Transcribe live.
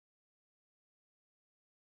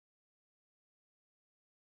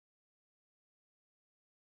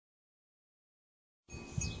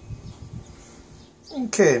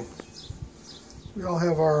Okay, we all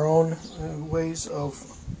have our own ways of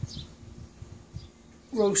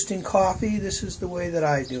roasting coffee. This is the way that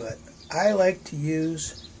I do it. I like to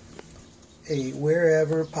use a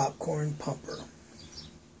Wherever popcorn pumper.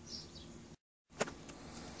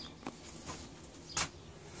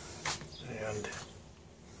 And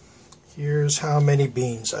here's how many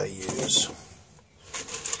beans I use.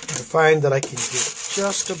 I find that I can get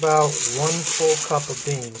just about 1 full cup of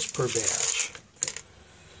beans per batch.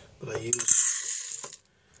 But I use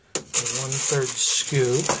a 1/3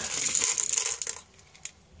 scoop.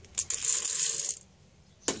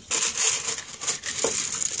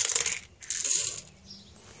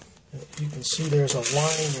 You can see there's a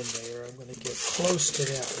line in there. I'm going to get close to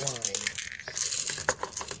that line.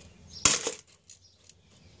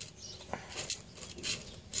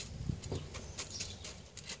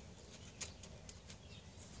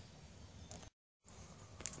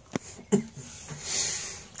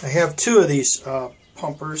 I have 2 of these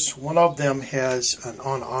pumpers. One of them has an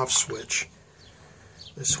on-off switch.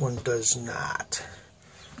 This one does not.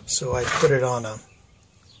 So I put it on a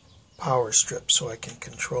power strip so I can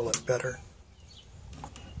control it better.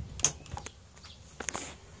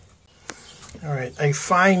 Alright, I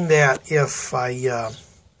find that if I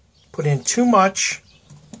put in too much,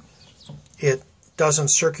 it doesn't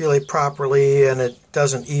circulate properly and it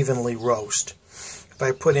doesn't evenly roast. If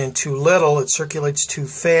I put in too little, it circulates too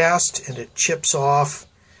fast and it chips off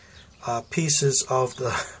pieces of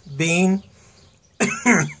the bean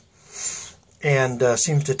and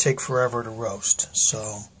seems to take forever to roast.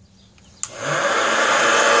 So,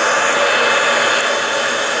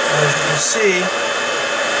 as you can see,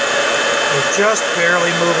 we're just barely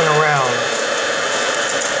moving around.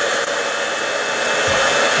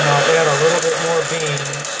 And I'll add a little bit more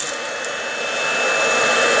beans.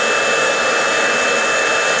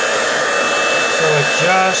 So it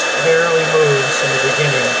just barely moves in the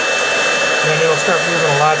beginning. And then it'll start moving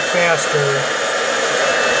a lot faster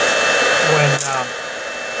when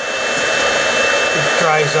it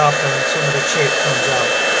dries up and some of the shape comes out.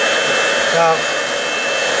 Now,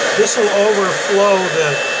 this will overflow the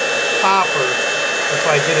popper if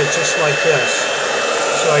I did it just like this.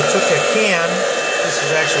 So I took a can, this is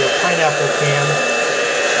actually a pineapple can,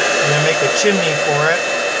 and I make a chimney for it.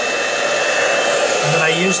 And then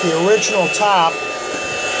I use the original top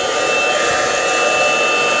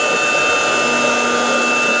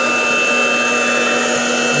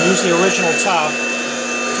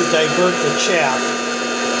to divert the chaff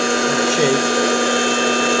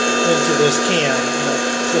into this can. And it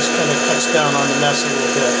just kind of cuts down on the mess a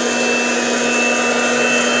little bit.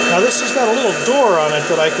 Now this has got a little door on it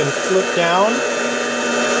that I can flip down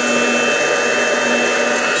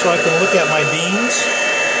so I can look at my beans.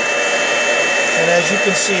 And as you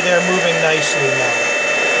can see, they're moving nicely now,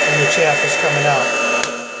 and the chaff is coming out.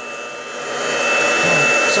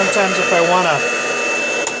 Sometimes if I want to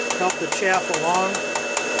help the chaff along,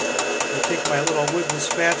 I take my little wooden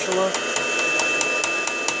spatula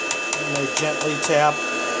and I gently tap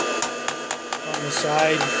on the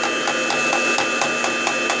side.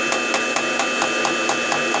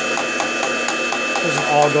 Doesn't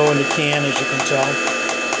all go in the can, as you can tell.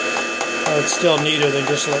 It's still neater than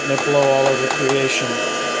just letting it blow all over creation.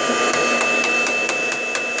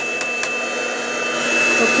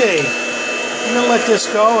 Okay, I'm going to let this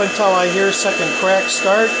go until I hear a second crack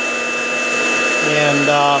start. And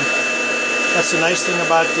that's the nice thing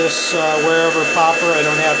about this Wherever popper. I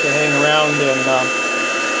don't have to hang around and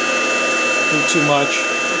do too much.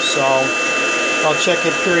 So I'll check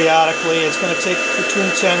it periodically. It's going to take between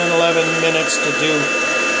 10 and 11 minutes to do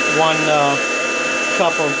 1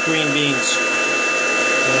 cup of green beans,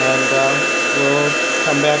 and we'll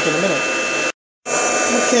come back in a minute.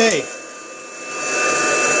 Okay.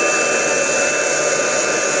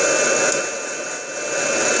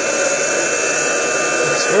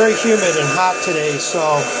 It's very humid and hot today,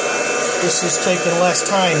 so this is taking less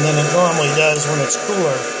time than it normally does when it's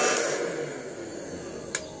cooler.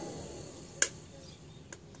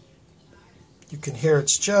 You can hear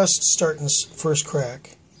it's just starting first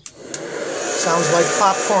crack. Sounds like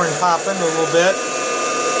popcorn popping a little bit.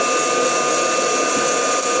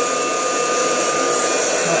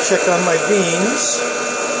 I'll check on my beans.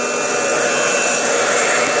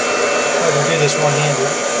 I can do this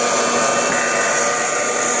one-handed.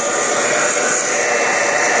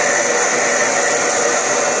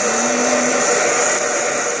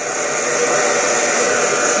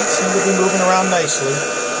 They seem to be moving around nicely.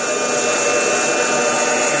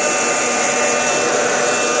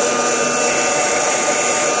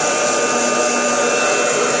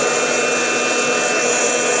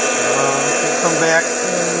 back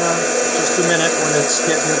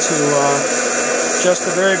just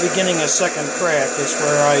the very beginning of second crack is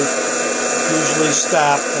where I usually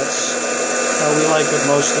stop. That's how we like it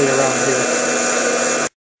mostly around here.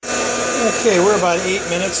 Okay, we're about 8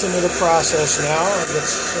 minutes into the process now. I get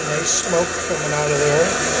some nice smoke coming out of there.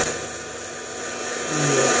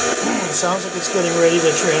 It sounds like it's getting ready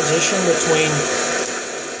to transition between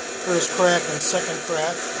first crack and second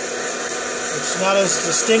crack. It's not as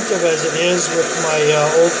distinctive as it is with my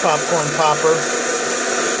old popcorn popper.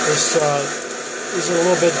 This is a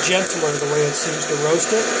little bit gentler the way it seems to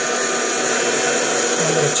roast it.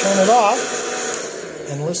 I'm going to turn it off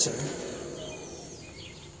and listen.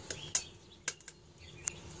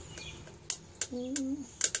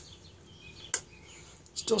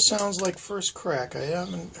 Still sounds like first crack. I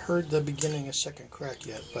haven't heard the beginning of second crack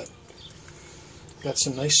yet, but got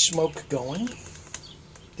some nice smoke going.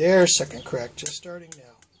 There's second crack, just starting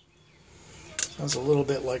now. Sounds a little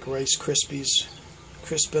bit like Rice Krispies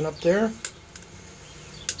crisping up there.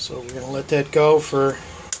 So we're going to let that go for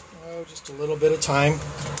just a little bit of time.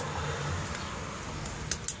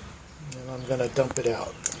 And then I'm going to dump it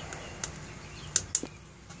out.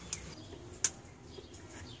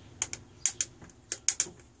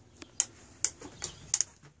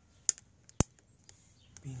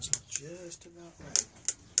 Beans look just about right.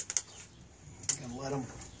 I'm going to let them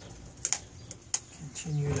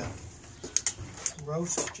continue to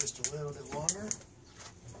roast just a little bit longer.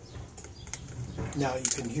 Now you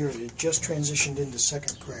can hear it just transitioned into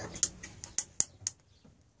second crack.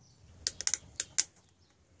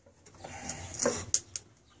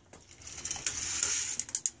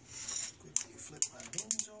 Quickly flip my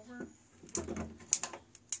beans over.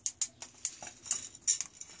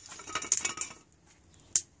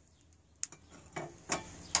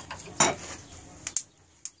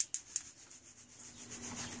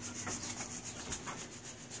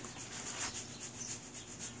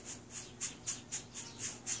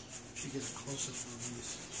 Get it closer for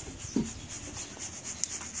these.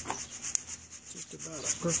 Just about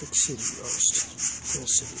a perfect city roast. Full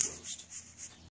city roast.